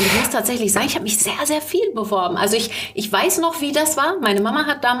 Und ich muss tatsächlich sagen, ich habe mich sehr, sehr viel beworben. Also ich weiß noch, wie das war. Meine Mama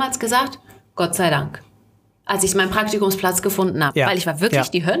hat damals gesagt, Gott sei Dank, als ich meinen Praktikumsplatz gefunden habe, weil ich war wirklich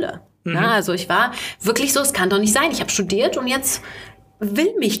die Hölle. Na, also ich war wirklich so, es kann doch nicht sein. Ich habe studiert und jetzt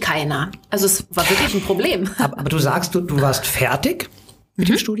will mich keiner. Also es war wirklich ein Problem. Aber du sagst, du warst fertig mit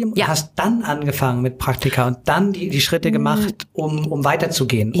dem Studium und hast dann angefangen mit Praktika und dann die Schritte gemacht, um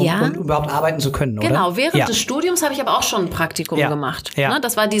weiterzugehen und überhaupt arbeiten zu können, oder? Genau, während des Studiums habe ich aber auch schon ein Praktikum gemacht. Ja. Ne?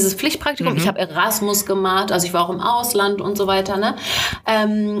 Das war dieses Pflichtpraktikum. Ich habe Erasmus gemacht, also ich war auch im Ausland und so weiter. Ne?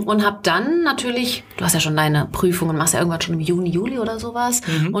 Und habe dann natürlich, du hast ja schon deine Prüfungen, machst ja irgendwann schon im Juni, Juli oder sowas.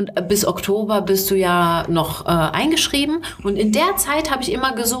 Und bis Oktober bist du ja noch eingeschrieben. Und in der Zeit habe ich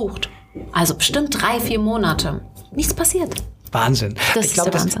immer gesucht. Also bestimmt 3-4 Monate. Nichts passiert. Wahnsinn. Ich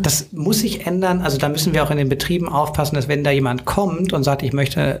glaube, das muss sich ändern. Also da müssen wir auch in den Betrieben aufpassen, dass wenn da jemand kommt und sagt, ich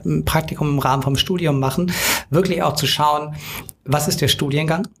möchte ein Praktikum im Rahmen vom Studium machen, wirklich auch zu schauen, was ist der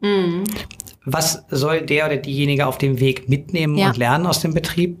Studiengang? Was soll der oder diejenige auf dem Weg mitnehmen und lernen aus dem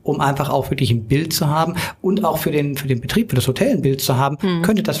Betrieb, um einfach auch wirklich ein Bild zu haben und auch für den Betrieb, für das Hotel ein Bild zu haben,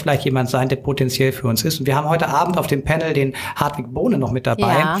 könnte das vielleicht jemand sein, der potenziell für uns ist. Und wir haben heute Abend auf dem Panel den Hartwig Bohne noch mit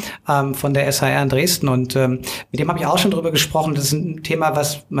dabei, von der SHR in Dresden und mit dem habe ich auch schon drüber gesprochen. Das ist ein Thema,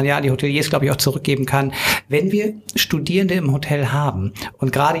 was man ja an die Hoteliers, glaube ich, auch zurückgeben kann. Wenn wir Studierende im Hotel haben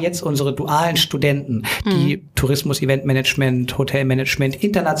und gerade jetzt unsere dualen Studenten, die Tourismus, Eventmanagement, Hotelmanagement,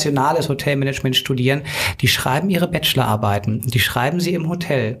 internationales Hotelmanagement studieren, die schreiben ihre Bachelorarbeiten, die schreiben sie im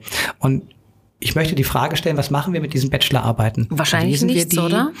Hotel. Und ich möchte die Frage stellen, was machen wir mit diesen Bachelorarbeiten? Wahrscheinlich nichts,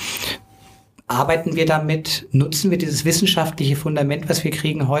 oder? Arbeiten wir damit, nutzen wir dieses wissenschaftliche Fundament, was wir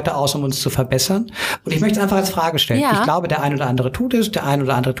kriegen, heute aus, um uns zu verbessern? Und ich möchte es einfach als Frage stellen. Ich glaube, der ein oder andere tut es, der ein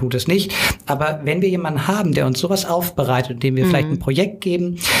oder andere tut es nicht. Aber wenn wir jemanden haben, der uns sowas aufbereitet, dem wir vielleicht ein Projekt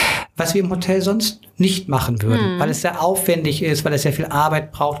geben, was wir im Hotel sonst nicht machen würden, weil es sehr aufwendig ist, weil es sehr viel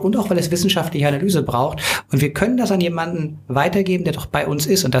Arbeit braucht und auch weil es wissenschaftliche Analyse braucht. Und wir können das an jemanden weitergeben, der doch bei uns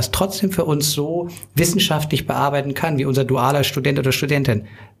ist und das trotzdem für uns so wissenschaftlich bearbeiten kann, wie unser dualer Student oder Studentin.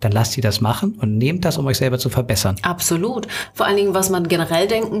 Dann lasst sie das machen und nehmt das, um euch selber zu verbessern. Absolut. Vor allen Dingen, was man generell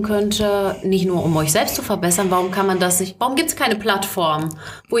denken könnte, nicht nur um euch selbst zu verbessern, warum kann man das nicht, warum gibt es keine Plattform,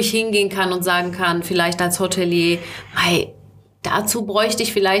 wo ich hingehen kann und sagen kann, vielleicht als Hotelier, hey, dazu bräuchte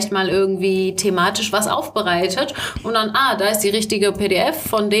ich vielleicht mal irgendwie thematisch was aufbereitet und dann, da ist die richtige PDF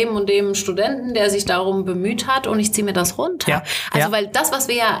von dem und dem Studenten, der sich darum bemüht hat und ich ziehe mir das runter. Weil das, was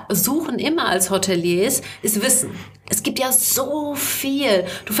wir ja suchen immer als Hoteliers, ist Wissen. Es gibt ja so viel.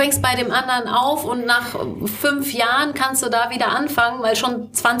 Du fängst bei dem anderen auf und nach 5 Jahren kannst du da wieder anfangen, weil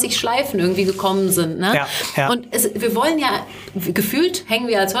schon 20 Schleifen irgendwie gekommen sind. Ne? Und wir wollen ja, gefühlt hängen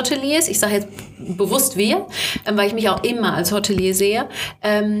wir als Hoteliers, ich sage jetzt bewusst wir, weil ich mich auch immer als Hotelier sehe,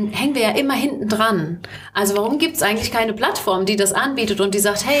 hängen wir ja immer hinten dran. Also warum gibt es eigentlich keine Plattform, die das anbietet und die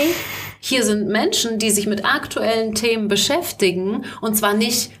sagt, hey, hier sind Menschen, die sich mit aktuellen Themen beschäftigen und zwar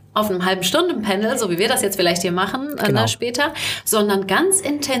nicht auf einem halben-Stunden-Panel, so wie wir das jetzt vielleicht hier machen, später, sondern ganz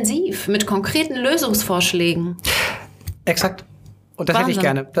intensiv mit konkreten Lösungsvorschlägen. Exakt. Und das hätte ich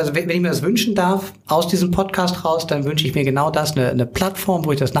gerne. Also wenn ich mir das wünschen darf, aus diesem Podcast raus, dann wünsche ich mir genau das, eine Plattform,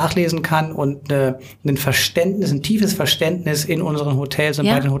 wo ich das nachlesen kann und ein Verständnis, ein tiefes Verständnis in unseren Hotels und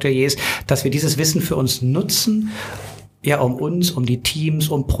bei den Hoteliers, dass wir dieses Wissen für uns nutzen, ja, um uns, um die Teams,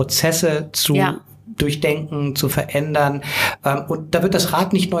 um Prozesse zu durchdenken, zu verändern. Und da wird das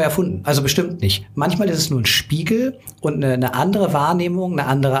Rad nicht neu erfunden. Also bestimmt nicht. Manchmal ist es nur ein Spiegel und eine andere Wahrnehmung, eine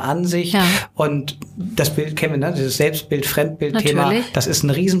andere Ansicht. Ja. Und das Bild kennen wir, ne? Dieses Selbstbild, Fremdbild-Thema. Natürlich. Das ist ein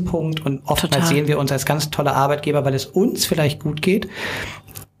Riesenpunkt. Und oftmals sehen wir uns als ganz tolle Arbeitgeber, weil es uns vielleicht gut geht.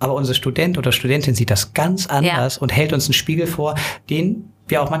 Aber unser Student oder Studentin sieht das ganz anders und hält uns einen Spiegel vor, den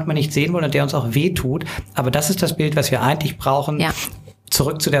wir auch manchmal nicht sehen wollen und der uns auch wehtut. Aber das ist das Bild, was wir eigentlich brauchen. Ja.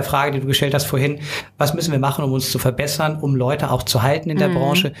 Zurück zu der Frage, die du gestellt hast vorhin. Was müssen wir machen, um uns zu verbessern, um Leute auch zu halten in der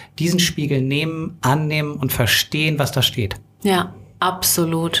Branche? Diesen Spiegel nehmen, annehmen und verstehen, was da steht. Ja,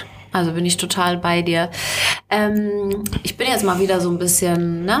 absolut. Also bin ich total bei dir. Ich bin jetzt mal wieder so ein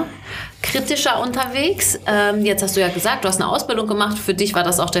bisschen kritischer unterwegs. Jetzt hast du ja gesagt, du hast eine Ausbildung gemacht. Für dich war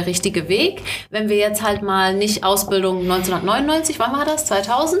das auch der richtige Weg. Wenn wir jetzt halt mal nicht Ausbildung 1999, wann war das?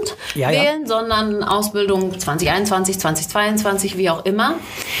 2000 wählen, sondern Ausbildung 2021, 2022, wie auch immer.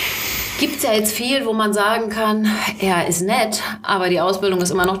 Gibt es ja jetzt viel, wo man sagen kann, ja, ist nett, aber die Ausbildung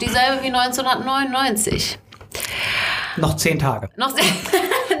ist immer noch dieselbe wie 1999. Noch 10 Tage.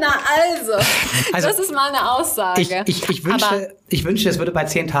 Na also, das ist mal eine Aussage. Ich wünschte, es würde bei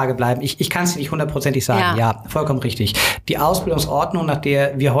 10 Tage bleiben. Ich kann es nicht hundertprozentig sagen. Ja, vollkommen richtig. Die Ausbildungsordnung, nach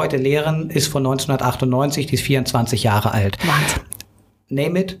der wir heute lehren, ist von 1998, die ist 24 Jahre alt. Wahnsinn.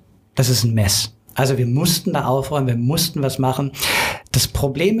 Name it, das ist ein Mess. Also wir mussten da aufräumen, wir mussten was machen. Das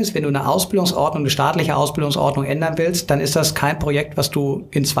Problem ist, wenn du eine Ausbildungsordnung, eine staatliche Ausbildungsordnung ändern willst, dann ist das kein Projekt, was du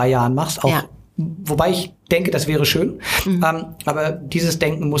in 2 Jahren machst. Wobei ich denke, das wäre schön. Aber dieses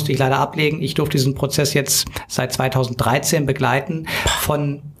Denken musste ich leider ablegen. Ich durfte diesen Prozess jetzt seit 2013 begleiten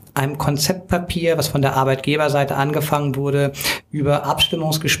von einem Konzeptpapier, was von der Arbeitgeberseite angefangen wurde, über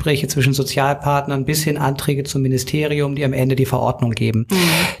Abstimmungsgespräche zwischen Sozialpartnern bis hin Anträge zum Ministerium, die am Ende die Verordnung geben.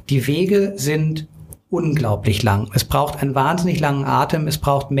 Die Wege sind unglaublich lang. Es braucht einen wahnsinnig langen Atem. Es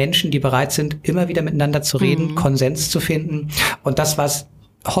braucht Menschen, die bereit sind, immer wieder miteinander zu reden, Konsens zu finden. Und das, was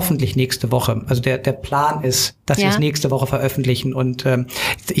hoffentlich nächste Woche. Also der Plan ist, dass wir es nächste Woche veröffentlichen. Und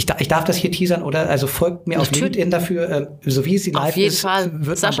ich darf das hier teasern, oder? Also folgt mir auf LinkedIn dafür. So wie es die live ist,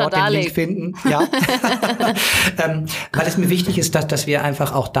 wird Sascha man dort den Link finden. Ja. Weil es mir wichtig ist, dass wir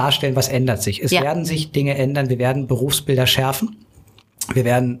einfach auch darstellen, was ändert sich. Es werden sich Dinge ändern. Wir werden Berufsbilder schärfen. Wir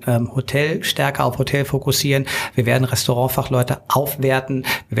werden Hotel stärker auf Hotel fokussieren. Wir werden Restaurantfachleute aufwerten.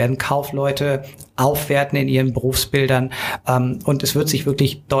 Wir werden Kaufleute aufwerten in ihren Berufsbildern. Und es wird sich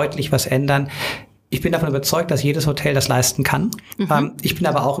wirklich deutlich was ändern. Ich bin davon überzeugt, dass jedes Hotel das leisten kann. Ich bin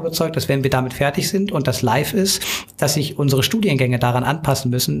aber auch überzeugt, dass wenn wir damit fertig sind und das live ist, dass sich unsere Studiengänge daran anpassen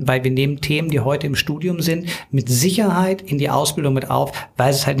müssen, weil wir nehmen Themen, die heute im Studium sind, mit Sicherheit in die Ausbildung mit auf, weil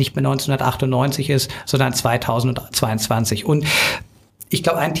es halt nicht mehr 1998 ist, sondern 2022. Und ich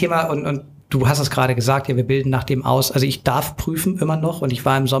glaube, ein Thema, und du hast es gerade gesagt, ja, wir bilden nach dem aus. Also ich darf prüfen immer noch, und ich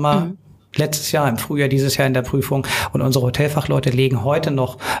war im Sommer letztes Jahr, im Frühjahr dieses Jahr in der Prüfung, und unsere Hotelfachleute legen heute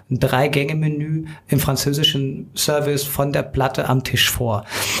noch ein 3-Gänge-Menü im französischen Service von der Platte am Tisch vor.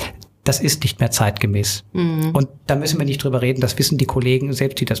 Das ist nicht mehr zeitgemäß. Und da müssen wir nicht drüber reden. Das wissen die Kollegen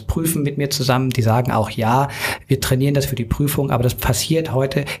selbst, die das prüfen mit mir zusammen. Die sagen auch, ja, wir trainieren das für die Prüfung, aber das passiert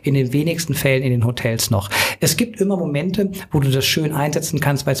heute in den wenigsten Fällen in den Hotels noch. Es gibt immer Momente, wo du das schön einsetzen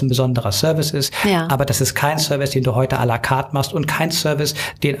kannst, weil es ein besonderer Service ist. Ja. Aber das ist kein Service, den du heute à la carte machst, und kein Service,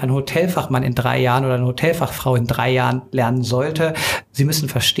 den ein Hotelfachmann in 3 Jahren oder eine Hotelfachfrau in 3 Jahren lernen sollte. Sie müssen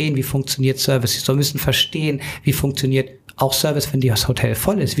verstehen, wie funktioniert Service. Sie müssen verstehen, wie funktioniert auch Service, wenn das Hotel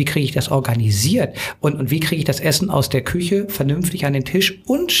voll ist. Wie kriege ich das organisiert? Und wie kriege ich das Essen aus der Küche vernünftig an den Tisch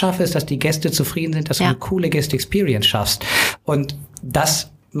und schaffe es, dass die Gäste zufrieden sind, dass du eine coole Guest-Experience schaffst. Und das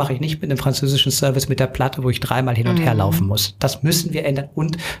mache ich nicht mit einem französischen Service mit der Platte, wo ich 3-mal hin und her laufen muss. Das müssen wir ändern,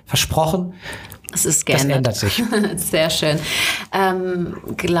 und versprochen, das ändert sich. Sehr schön.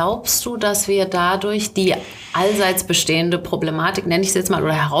 Glaubst du, dass wir dadurch die allseits bestehende Problematik, nenne ich es jetzt mal,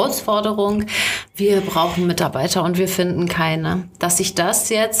 oder Herausforderung, wir brauchen Mitarbeiter und wir finden keine, dass sich das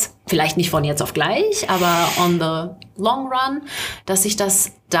jetzt, vielleicht nicht von jetzt auf gleich, aber on the long run, dass sich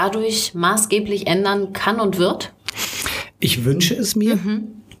das dadurch maßgeblich ändern kann und wird? Ich wünsche es mir,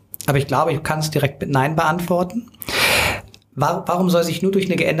 aber ich glaube, ich kann es direkt mit Nein beantworten. Warum soll sich nur durch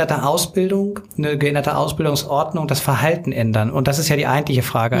eine geänderte Ausbildung, eine geänderte Ausbildungsordnung das Verhalten ändern? Und das ist ja die eigentliche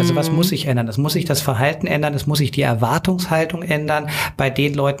Frage. Also was muss sich ändern? Es muss sich das Verhalten ändern, es muss sich die Erwartungshaltung ändern bei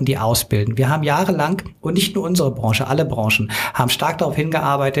den Leuten, die ausbilden. Wir haben jahrelang, und nicht nur unsere Branche, alle Branchen, haben stark darauf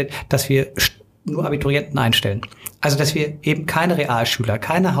hingearbeitet, dass wir nur Abiturienten einstellen. Also, dass wir eben keine Realschüler,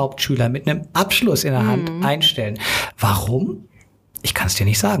 keine Hauptschüler mit einem Abschluss in der Hand einstellen. Warum? Ich kann es dir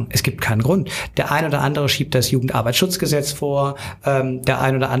nicht sagen. Es gibt keinen Grund. Der ein oder andere schiebt das Jugendarbeitsschutzgesetz vor. Der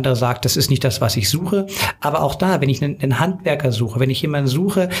ein oder andere sagt, das ist nicht das, was ich suche. Aber auch da, wenn ich einen Handwerker suche, wenn ich jemanden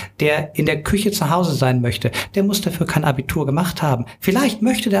suche, der in der Küche zu Hause sein möchte, der muss dafür kein Abitur gemacht haben. Vielleicht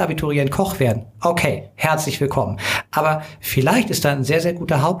möchte der Abiturient Koch werden. Okay, herzlich willkommen. Aber vielleicht ist da ein sehr, sehr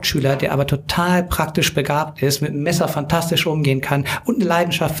guter Hauptschüler, der aber total praktisch begabt ist, mit dem Messer fantastisch umgehen kann und eine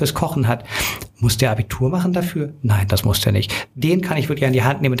Leidenschaft fürs Kochen hat. Muss der Abitur machen dafür? Nein, das muss der nicht. Den kann ich wirklich an die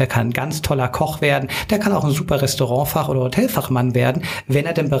Hand nehmen und der kann ein ganz toller Koch werden. Der kann auch ein super Restaurantfach- oder Hotelfachmann werden, wenn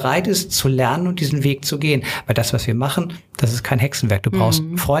er denn bereit ist zu lernen und diesen Weg zu gehen. Weil das, was wir machen, das ist kein Hexenwerk. Du brauchst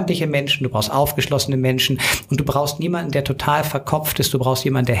freundliche Menschen, du brauchst aufgeschlossene Menschen und du brauchst niemanden, der total verkopft ist. Du brauchst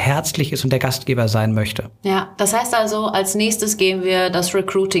jemanden, der herzlich ist und der Gastgeber sein möchte. Ja, das heißt also, als nächstes gehen wir das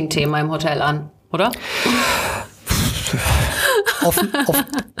Recruiting-Thema im Hotel an, oder?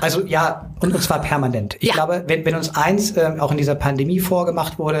 Also ja, und zwar permanent. Ich glaube, wenn uns eins auch in dieser Pandemie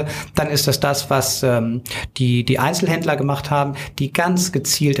vorgemacht wurde, dann ist das, was die Einzelhändler gemacht haben, die ganz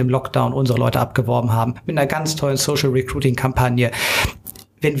gezielt im Lockdown unsere Leute abgeworben haben, mit einer ganz tollen Social-Recruiting-Kampagne.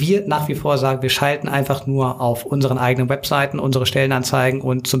 Wenn wir nach wie vor sagen, wir schalten einfach nur auf unseren eigenen Webseiten unsere Stellenanzeigen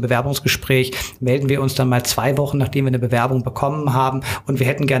und zum Bewerbungsgespräch melden wir uns dann mal 2 Wochen, nachdem wir eine Bewerbung bekommen haben und wir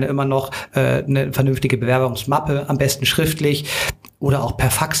hätten gerne immer noch eine vernünftige Bewerbungsmappe, am besten schriftlich oder auch per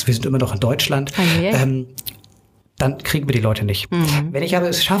Fax, wir sind immer noch in Deutschland. Okay. Dann kriegen wir die Leute nicht. Wenn ich aber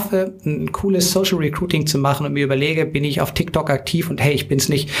es schaffe, ein cooles Social Recruiting zu machen und mir überlege, bin ich auf TikTok aktiv und hey, ich bin's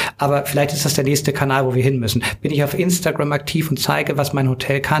nicht, aber vielleicht ist das der nächste Kanal, wo wir hin müssen. Bin ich auf Instagram aktiv und zeige, was mein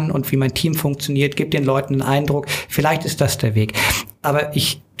Hotel kann und wie mein Team funktioniert, gebe den Leuten einen Eindruck, vielleicht ist das der Weg. Aber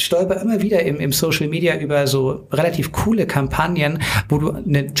ich stolper immer wieder im Social Media über so relativ coole Kampagnen, wo du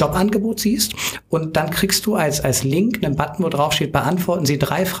ein Jobangebot siehst und dann kriegst du als Link einen Button, wo drauf steht, beantworten Sie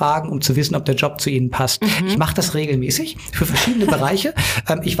 3 Fragen, um zu wissen, ob der Job zu Ihnen passt. Ich mache das regelmäßig für verschiedene Bereiche.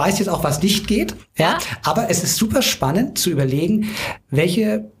 Ich weiß jetzt auch, was nicht geht, ja, aber es ist super spannend zu überlegen,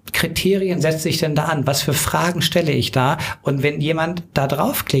 welche Kriterien setze ich denn da an? Was für Fragen stelle ich da? Und wenn jemand da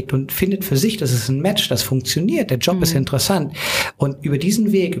draufklickt und findet für sich, das ist ein Match, das funktioniert, der Job ist interessant und über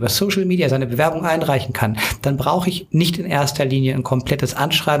diesen Weg, über Social Media seine Bewerbung einreichen kann, dann brauche ich nicht in erster Linie ein komplettes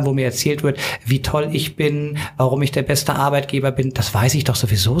Anschreiben, wo mir erzählt wird, wie toll ich bin, warum ich der beste Arbeitgeber bin. Das weiß ich doch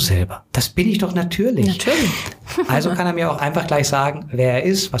sowieso selber. Das bin ich doch natürlich. Natürlich. Also kann er mir auch einfach gleich sagen, wer er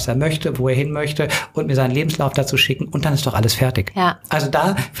ist, was er möchte, wo er hin möchte und mir seinen Lebenslauf dazu schicken und dann ist doch alles fertig. Ja. Also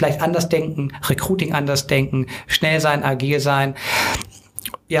da vielleicht anders denken, Recruiting anders denken, schnell sein, agil sein.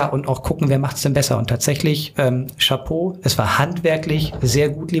 Ja, und auch gucken, wer macht's denn besser. Und tatsächlich, Chapeau, es war handwerklich sehr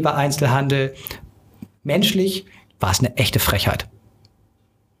gut, lieber Einzelhandel. Menschlich war es eine echte Frechheit.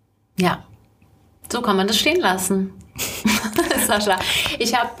 Ja, so kann man das stehen lassen. Sascha,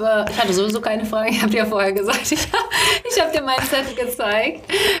 ich hatte sowieso keine Fragen. Ich habe dir ja vorher gesagt, ich habe dir meinen Zettel gezeigt.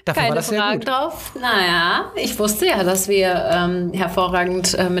 Dafür keine war das sehr Fragen gut. Drauf. Naja, ich wusste ja, dass wir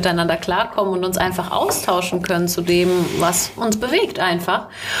hervorragend miteinander klarkommen und uns einfach austauschen können zu dem, was uns bewegt einfach.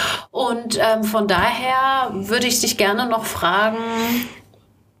 Und von daher würde ich dich gerne noch fragen,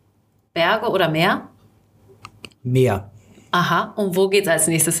 Berge oder Meer? Meer. Aha, und wo geht's als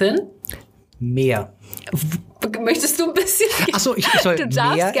nächstes hin? Mehr. Möchtest du ein bisschen? Achso, ich soll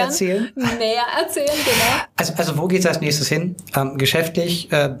mehr erzählen? Mehr erzählen, genau. Also wo geht's als nächstes hin? Geschäftlich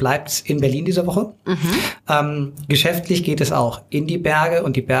bleibt's in Berlin diese Woche. Geschäftlich geht es auch in die Berge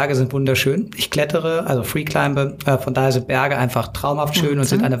und die Berge sind wunderschön. Ich klettere, also Freeclimbe, von daher sind Berge einfach traumhaft schön und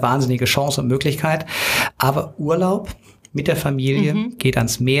sind eine wahnsinnige Chance und Möglichkeit. Aber Urlaub mit der Familie geht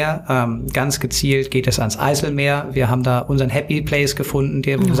ans Meer, ganz gezielt geht es ans Eiselmeer. Wir haben da unseren Happy Place gefunden,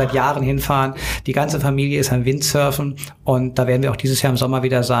 den wir seit Jahren hinfahren. Die ganze Familie ist am Windsurfen und da werden wir auch dieses Jahr im Sommer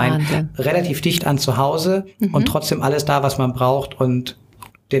wieder sein. Wahnsinn. Relativ dicht an zu Hause und trotzdem alles da, was man braucht. Und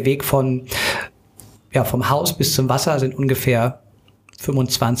der Weg vom Haus bis zum Wasser sind ungefähr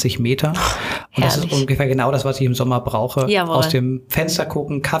 25 Meter. Und das ist ungefähr genau das, was ich im Sommer brauche. Jawohl. Aus dem Fenster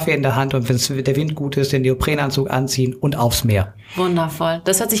gucken, Kaffee in der Hand und wenn der Wind gut ist, den Neoprenanzug anziehen und aufs Meer. Wundervoll.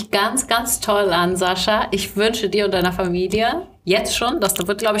 Das hört sich ganz, ganz toll an, Sascha. Ich wünsche dir und deiner Familie jetzt schon, das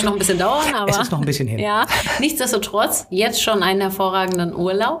wird, glaube ich, noch ein bisschen dauern, aber Es ist noch ein bisschen hin. Ja, nichtsdestotrotz, jetzt schon einen hervorragenden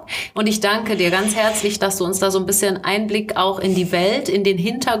Urlaub. Und ich danke dir ganz herzlich, dass du uns da so ein bisschen Einblick auch in die Welt, in den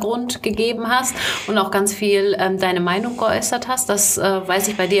Hintergrund gegeben hast und auch ganz viel deine Meinung geäußert hast. Das weiß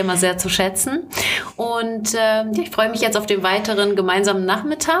ich bei dir immer sehr zu schätzen. Und ich freue mich jetzt auf den weiteren gemeinsamen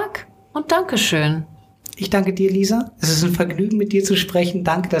Nachmittag und Dankeschön. Ich danke dir, Lisa. Es ist ein Vergnügen, mit dir zu sprechen.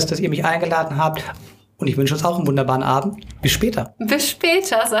 Danke, dass ihr mich eingeladen habt. Und ich wünsche uns auch einen wunderbaren Abend. Bis später. Bis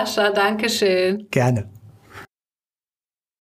später, Sascha. Dankeschön. Gerne.